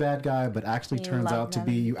supposed to be a bad guy, but actually turns love out to them.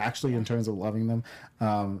 be you actually in terms of loving them.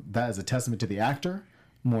 That is a testament to the actor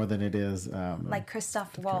more than it is Like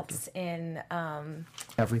Christoph Waltz in,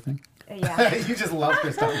 everything. yeah. You just love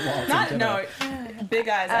Christoph Waltz. Not, no, Big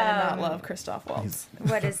Eyes, I did not love Christoph Waltz.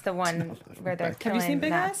 What is the one where they're Have you seen killing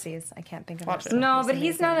Big Eyes? Nazis? I can't think of Watch it. it. No, but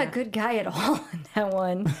he's not a good guy at all in that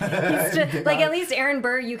one. He's just, like at least Aaron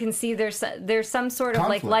Burr, you can see there's some sort of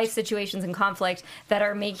like Conflict. life situations and conflict that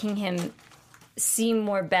are making him seem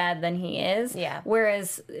more bad than he is. Yeah.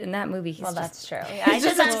 Whereas in that movie, he's Well, just that's true. I just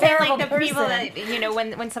just a understand like the terrible people person. that, you know,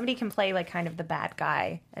 when somebody can play like kind of the bad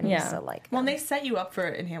guy and Yeah. so like Well, and they set you up for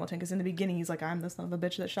it in Hamilton because in the beginning he's like, "I'm the son of a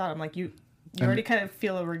bitch that shot him." Like you already kind of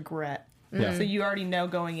feel a regret. Yeah. So you already know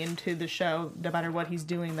going into the show, no matter what he's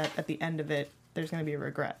doing, that at the end of it, there's going to be a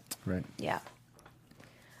regret. Right. yeah.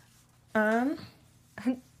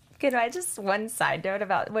 Good. I just one side note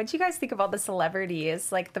about what do you guys think of all the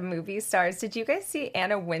celebrities, like the movie stars? Did you guys see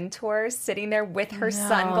Anna Wintour sitting there with her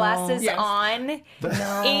sunglasses Yes. on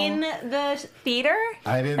in the theater?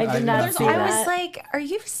 I did I did not not see I that. was like, "Are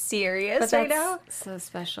you serious but right that's now?" so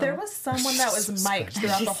special. There was someone that was mic'd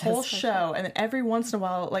throughout the She's so whole special. show, and then every once in a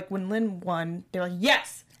while, like when Lynn won, they're like,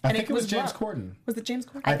 "Yes!" I And think it was James love. Corden. Was it James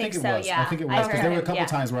Corden? I I think think it so, was. yeah. I think it I was because heard there were a him, couple yeah.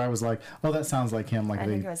 times where I was like, "Oh, that sounds like him." Like I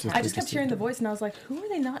they think it was just, him. I just kept hearing the voice. voice, and I was like, "Who are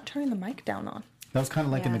they not turning the mic down on?" That was kind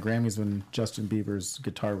of like in the Yeah. Grammys when Justin Bieber's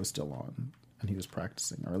guitar was still on and he was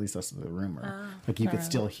practicing, or at least that's the rumor. Like you could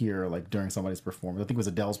still hear like during somebody's performance. I think it was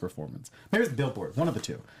Adele's performance. Maybe it was Billboard, one of the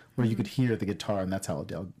two, where you could hear the guitar, and that's how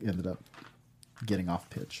Adele ended up getting off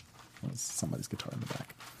pitch. Was somebody's guitar in the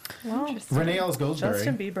back. Well, Renee Ellis Goldsberry.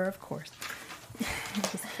 Justin Bieber, of course.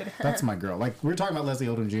 Just kidding. That's my girl. Like we were talking about Leslie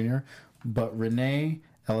Odom Jr., but Renee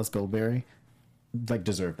Ellis Goldberry like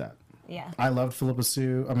deserved that. Yeah. I loved Philippa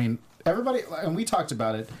Sue. I mean, everybody, and we talked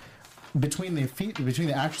about it between the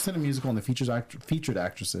actress in a musical and the featured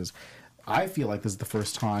actresses. I feel like this is the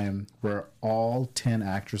first time where all 10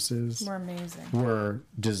 actresses We're amazing. were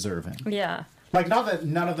deserving. yeah. Like, not that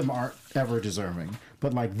none of them aren't ever deserving,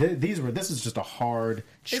 but like this is just a hard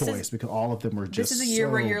This choice is- because all of them were just This is a year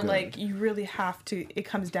where so you're good. like, you really have to. It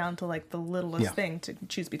comes down to like the littlest Yeah. thing to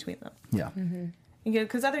choose between them. yeah.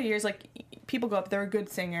 Because other years, like people go up, they're a good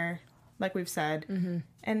singer, like we've said,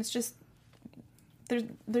 and it's just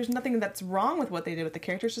there's nothing that's wrong with what they did with the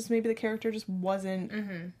character. It's just maybe the character just wasn't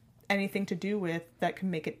anything to do with that can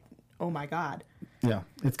make it. Oh my God! Yeah,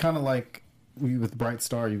 it's kind of like with Bright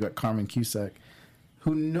Star, you've got Carmen Cusack,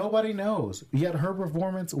 who nobody knows, yet her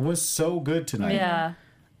performance was so good tonight. Yeah.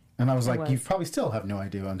 And I was like, was. you probably still have no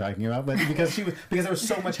idea what I'm talking about, but because there was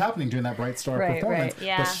so much happening during that Bright Star Right, performance, right.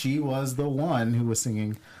 Yeah. that she was the one who was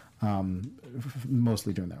singing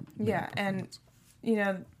mostly during that. Yeah, and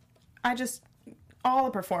I just all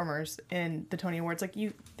the performers in the Tony Awards, like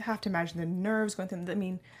you have to imagine the nerves going through. I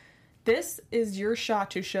mean, this is your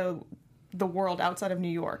shot to show the world outside of New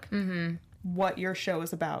York what your show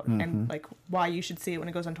is about and like why you should see it when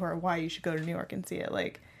it goes on tour, or why you should go to New York and see it.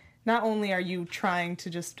 Like, not only are you trying to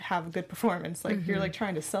just have a good performance, like you're like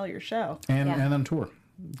trying to sell your show. And Yeah. on tour.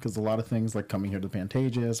 Because a lot of things like coming here to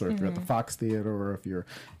Pantages, or if you're at the Fox Theater, or if you're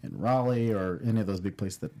in Raleigh, or any of those big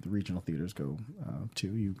places that the regional theaters go to,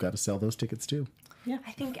 you've got to sell those tickets too.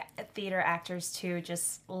 I think theater actors too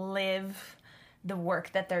just live the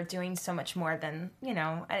work that they're doing so much more than,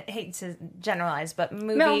 I hate to generalize, but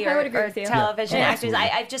movie I or, would agree or with you. television Yeah. Oh, actors.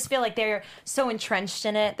 absolutely. I just feel like they're so entrenched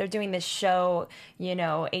in it. They're doing this show,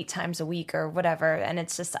 8 times a week or whatever. And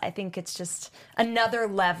it's just, I think it's just another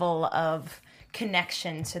level of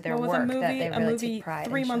connection to their Well, with work a movie, that they really take movie, pride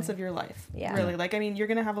 3 in months showing. of your life. Yeah. Really. Like, I mean, you're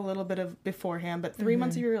going to have a little bit of beforehand, but 3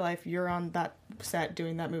 months of your life, you're on that set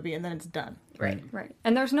doing that movie, and then it's done. Right. Right.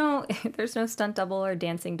 And there's no stunt double or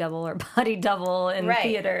dancing double or body double in Right.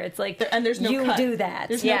 theater. It's like And there's no you cut. do that.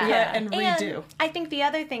 There's no cut and redo. And I think the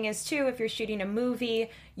other thing is too, if you're shooting a movie,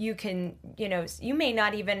 you can, you may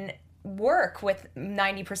not even work with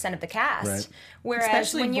 90% of the cast. Right. Whereas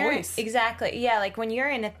Especially when you're voice. exactly, yeah, like when you're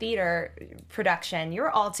in a theater production, you're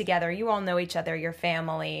all together, you all know each other, your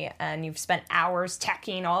family, and you've spent hours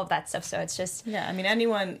teching, all of that stuff. So it's just Yeah, I mean,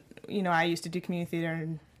 anyone, I used to do community theater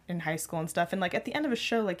in high school and stuff, and like at the end of a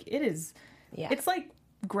show, like it's like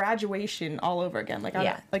graduation all over again. Like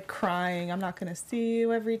I'm like crying. I'm not gonna see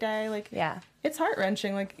you every day. Like it's heart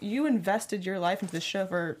wrenching. Like you invested your life into this show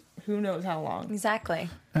for who knows how long. exactly.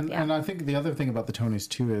 And I think the other thing about the Tonys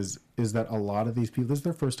too is that a lot of these people, this is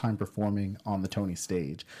their first time performing on the Tony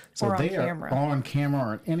stage, so Or on they camera. are on camera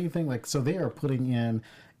or anything like. So they are putting in.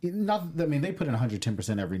 Not, I mean, they put in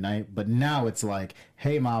 110% every night, but now it's like,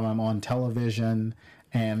 hey, Mom, I'm on television,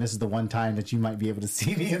 and this is the one time that you might be able to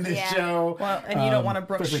see me in this show. Well, and you don't want to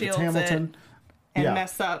Brooke especially if it's Shields it Hamilton. and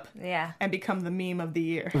mess up Yeah. and become the meme of the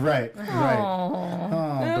year. Right, right.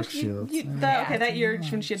 Oh, Brooke Shields. That year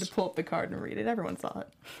when she had to pull up the card and read it, everyone saw it.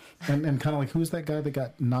 And kind of like, who's that guy that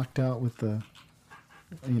got knocked out with the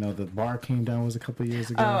bar came down, was a couple of years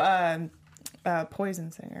ago?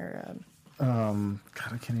 Poison singer. God, I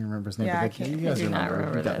can't even remember his name. Yeah, but I can't- you guys I do not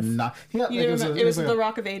remember He got this. It was like the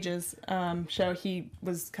Rock of Ages show. He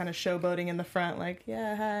was kind of showboating in the front, like,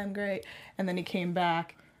 yeah, hi, I'm great. And then he came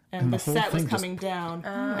back, and the the whole set was thing just- coming down.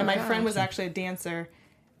 And my friend was actually a dancer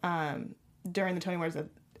during the Tony Awards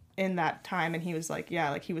in that time, and he was like, yeah,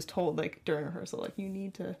 like he was told like during rehearsal, like you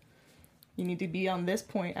need to be on this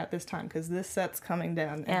point at this time because this set's coming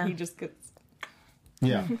down. And he just gets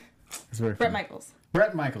Yeah. It's very Bret funny. Michaels.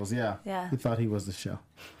 Bret Michaels, yeah. Yeah. He thought he was the show.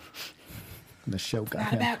 And the show got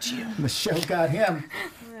Not him. about you. The show got him.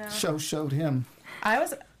 Show showed him. I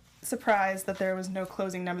was surprised that there was no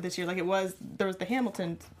closing number this year. Like there was the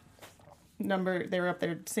Hamilton number. They were up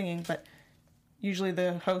there singing, but usually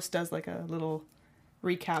the host does like a little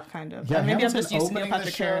recap kind of. Yeah, Or maybe Hamilton I'm just used to Neil opening the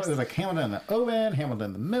Patrick show. Harris. It was like Hamilton in the open, Hamilton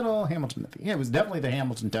in the middle, Hamilton at the end. It was definitely the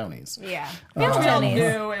Hamilton Tonys. Yeah. We all Tonys.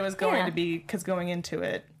 knew it was going Yeah. to be because going into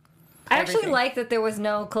it. I actually everything. like that there was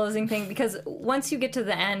no closing thing because once you get to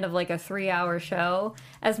the end of like a 3-hour show,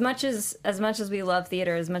 as much as we love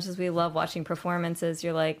theater, as much as we love watching performances,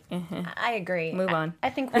 you're like, I agree. Move on. I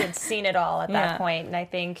think we had seen it all at that Yeah. point, and I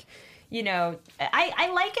think,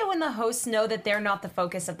 I like it when the hosts know that they're not the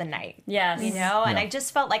focus of the night. Yes. And I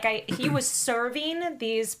just felt like he was serving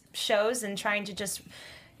these shows and trying to just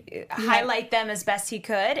highlight them as best he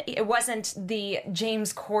could. It wasn't the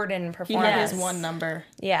James Corden He performance. had his one number.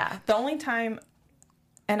 Yeah. The only time,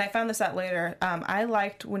 and I found this out later, I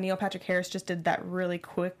liked when Neil Patrick Harris just did that really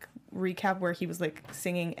quick recap where he was like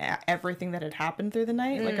singing everything that had happened through the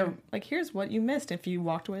night, like here's what you missed if you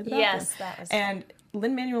walked away with the bathroom. Yes, that was And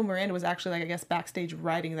Lin-Manuel Miranda was actually like I guess backstage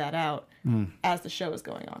writing that out as the show was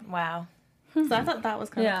going on. Wow. So I thought that was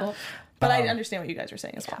kind of Yeah. cool. But I understand what you guys are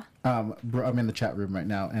saying as well. I'm in the chat room right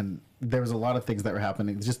now, and there was a lot of things that were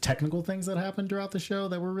happening, just technical things that happened throughout the show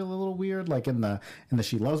that were really a little weird. Like in the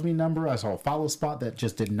She Loves Me number, I saw a follow spot that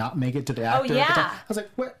just did not make it to the actor. yeah. At the time. I was like,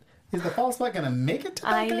 what? Is the follow spot going to make it to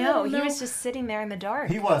that I guy? know. don't He was just sitting there in the dark.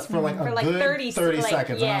 He was for like a like good 30 30 like,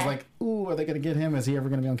 seconds. And I was yeah. like, ooh, are they going to get him? Is he ever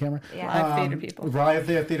going to be on camera? Yeah. Live theater people. Live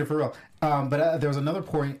theater for real. But there was another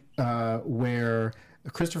point where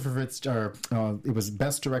Christopher it was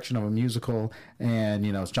best direction of a musical, and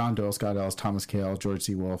it's John Doyle, Scott Ellis, Thomas Kail, George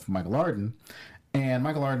C. Wolfe, Michael Arden. And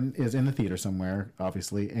Michael Arden is in the theater somewhere,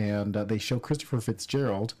 obviously, and they show Christopher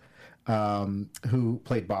Fitzgerald, who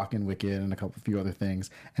played Bach in Wicked and a few other things,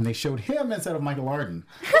 and they showed him instead of Michael Arden.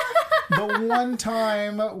 The one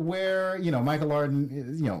time where Michael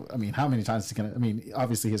Arden, I mean, how many times is he gonna? I mean,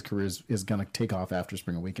 obviously his career is gonna take off after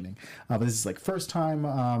Spring Awakening, but this is like first time,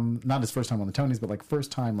 not his first time on the Tonys, but like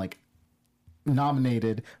first time like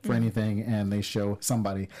nominated for anything, and they show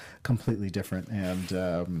somebody completely different, and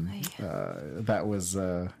that was,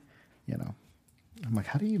 I'm like,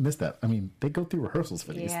 how do you miss that? I mean, they go through rehearsals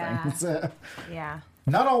for these Yeah. things. Yeah.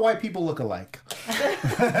 Not all white people look alike.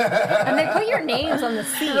 And they put your names on the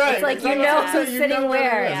seat. Right, It's like exactly. you know Yeah. who's You sitting know what it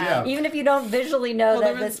where, is, yeah. even if you don't visually know Well,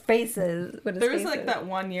 that there was- this face is. What his There was face like is. that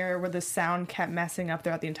one year where the sound kept messing up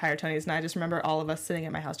throughout the entire Tonys, and I just remember all of us sitting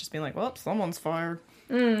at my house just being like, well, someone's fired.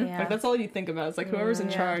 Yeah. Like, that's all you think about. It's like whoever's in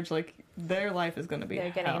charge, like, their life is going to be They're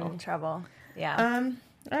getting hell. in trouble. Yeah.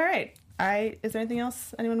 All right. Is there anything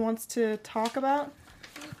else anyone wants to talk about?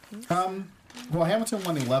 Well, Hamilton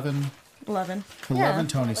won 11 11.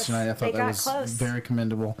 Tonys tonight. I thought they that got was close. very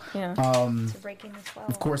commendable. Yeah. to breaking the 12.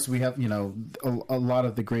 Of course, we have, a lot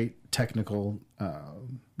of the great technical,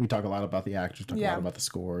 we talk a lot about the actors, talk a Yeah. lot about the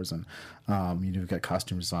scores, and, you've got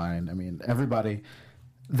costume design. I mean, everybody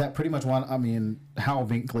that pretty much won. I mean, Hal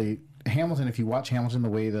Binkley, Hamilton, if you watch Hamilton, the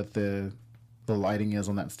way that the lighting is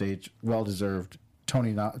on that stage, well-deserved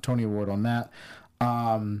Tony Award on that.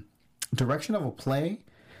 Direction of a play.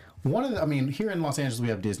 Here in Los Angeles we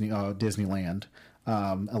have Disneyland.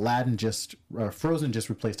 Frozen just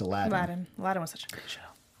replaced Aladdin. Aladdin was such a great show.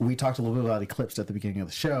 We talked a little bit about Eclipse at the beginning of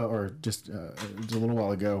the show, or just a little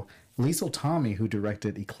while ago. Liesl Tommy, who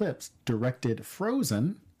directed Eclipse, directed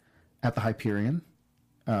Frozen at the Hyperion.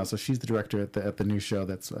 So she's the director at the new show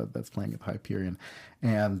that's playing at the Hyperion.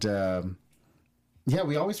 And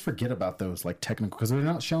we always forget about those like technical, because they're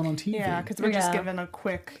not shown on TV. Yeah, because we're just given a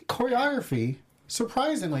quick choreography.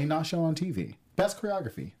 Surprisingly, not shown on TV. Best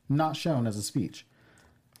choreography, not shown as a speech.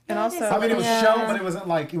 And also, it was shown, but it wasn't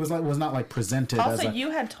like it was not like presented. Also,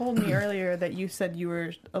 you had told me earlier that you said you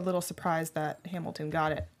were a little surprised that Hamilton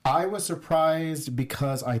got it. I was surprised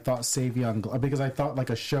because I thought because I thought like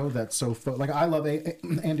a show that's so like I love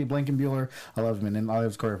Andy Blankenbuehler. I love him I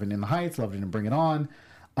love choreography in The Heights. Loved him in Bring It On.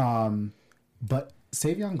 But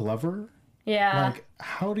Savion Glover. Yeah. Like,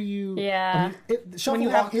 how do you? Yeah. Shuffle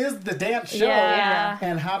Along is the dance show. Yeah.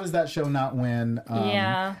 And how does that show not win?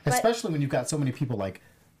 Especially when you've got so many people like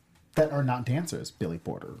that are not dancers. Billy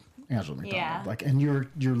Porter, Angela McDonald. Yeah. Like, and you're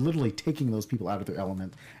literally taking those people out of their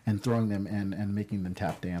element and throwing them and making them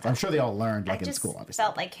tap dance. I'm sure they all learned in school, obviously. I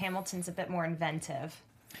felt like Hamilton's a bit more inventive.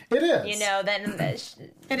 It is. Than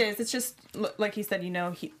it is. It's just like he said.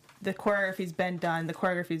 The choreography's been done. The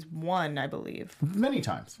choreography's won, I believe. Many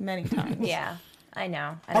times. Yeah, I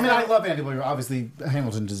know. I love Andy Blankenbuehler. Obviously,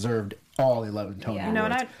 Hamilton deserved all 11 Tony Awards.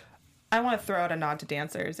 And I want to throw out a nod to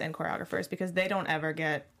dancers and choreographers because they don't ever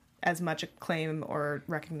get as much acclaim or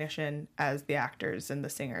recognition as the actors and the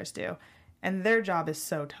singers do. And their job is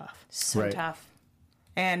so tough. Tough.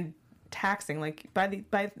 And taxing. Like, by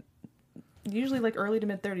usually, like, early to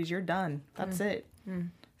mid-30s, you're done. That's it.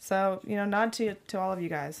 So, nod to all of you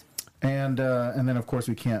guys. And then of course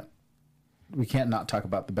we can't not talk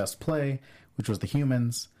about the best play, which was The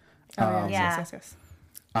Humans. Yes.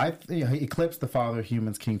 Eclipse, The Father,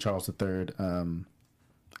 Humans, King Charles III.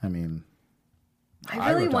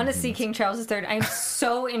 I really want to see King Charles III. I'm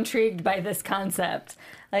so intrigued by this concept.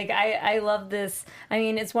 Like, I love this.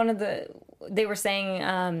 It's one of they were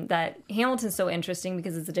saying that Hamilton's so interesting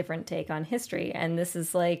because it's a different take on history, and this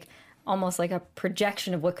is like almost like a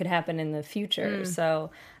projection of what could happen in the future. So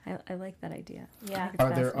I like that idea. Yeah.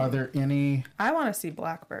 Are there any? I want to see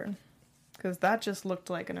Blackbird because that just looked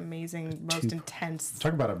like an amazing, most intense.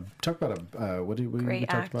 Talk about a what did we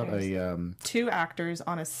talk about? Two actors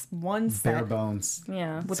on one set, bare bones,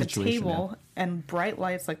 with a table and bright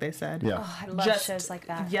lights, like they said. Yeah, I love shows like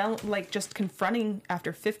that. Just confronting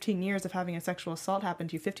after 15 years of having a sexual assault happen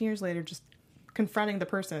to you. 15 years later, just confronting the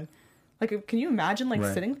person. Like, can you imagine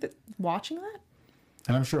sitting watching that?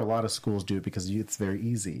 And I'm sure a lot of schools do it because it's very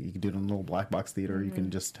easy. You can do it in a little black box theater. You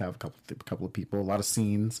can just have a couple of people, a lot of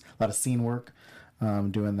scene work,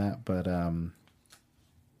 doing that. But and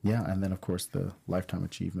then of course the Lifetime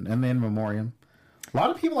Achievement and the In Memoriam. A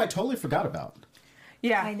lot of people I totally forgot about.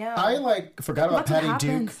 Yeah, I know. I forgot about Patty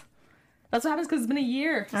Duke. That's what happens because it's been a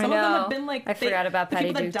year. Some of them have been I forgot about Patty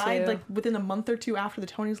Duke. People that died within a month or two after the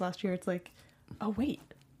Tonys last year. It's like, oh wait.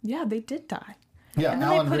 Yeah, they did die. Yeah, and then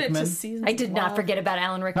Alan they put Rickman. it to season I did not forget about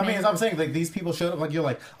Alan Rickman. As I'm saying, these people showed up, you're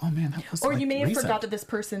like, oh man, that was. Or you may have forgot that this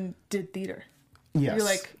person did theater. Yes. You're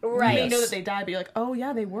like, you may know that they died, but you're like, oh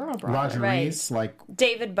yeah, they were on Broadway. Roger Rees,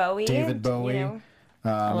 David Bowie,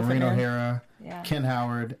 Marina O'Hara, Ken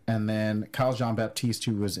Howard, and then Kyle Jean-Baptiste,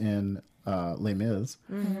 who was in Les Mis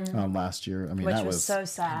last year. Which was so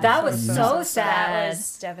sad. That was so sad. That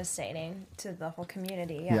was devastating to the whole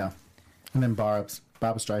community. Yeah. And then Barbra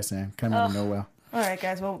Streisand came out of nowhere. All right,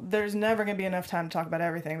 guys. Well, there's never going to be enough time to talk about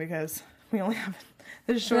everything because we only have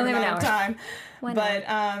this short amount of time.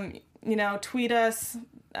 But tweet us,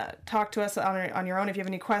 talk to us on your own if you have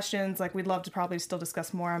any questions. We'd love to probably still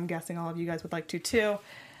discuss more. I'm guessing all of you guys would like to too.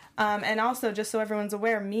 And also, just so everyone's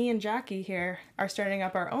aware, me and Jackie here are starting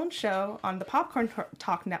up our own show on the Popcorn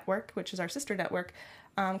Talk Network, which is our sister network,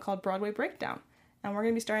 called Broadway Breakdown. And we're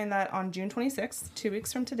going to be starting that on June 26th, 2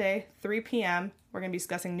 weeks from today, 3 p.m. We're going to be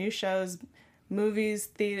discussing new shows, movies,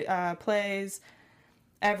 plays,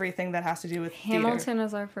 everything that has to do with Hamilton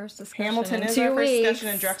is our first discussion. Hamilton is our first discussion,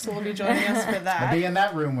 and Drexel will be joining us for that. I'll be in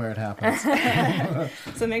that room where it happens.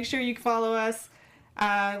 So make sure you follow us.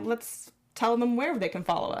 Let's tell them where they can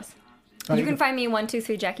follow us. You can find me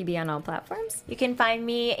 123 Jackie B on all platforms. You can find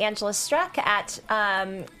me, Angela Struck, at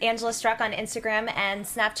Angela Struck on Instagram and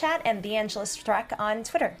Snapchat, and The Angela Struck on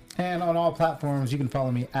Twitter. And on all platforms, you can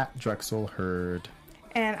follow me at Drexel Hurd.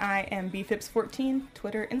 And I am BFips14,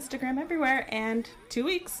 Twitter, Instagram, everywhere. And 2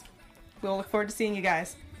 weeks. We'll look forward to seeing you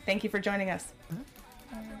guys. Thank you for joining us.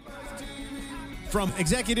 From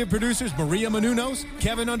executive producers Maria Menounos,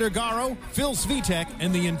 Kevin Undergaro, Phil Svitek,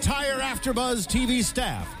 and the entire AfterBuzz TV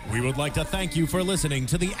staff, we would like to thank you for listening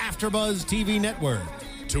to the AfterBuzz TV network.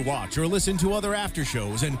 To watch or listen to other after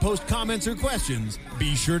shows and post comments or questions,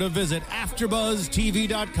 be sure to visit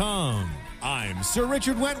AfterBuzzTV.com. I'm Sir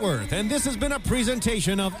Richard Wentworth, and this has been a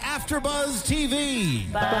presentation of AfterBuzz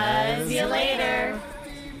TV. Buzz you later.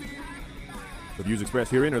 The views expressed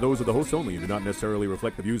herein are those of the hosts only and do not necessarily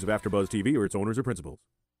reflect the views of AfterBuzz TV or its owners or principals.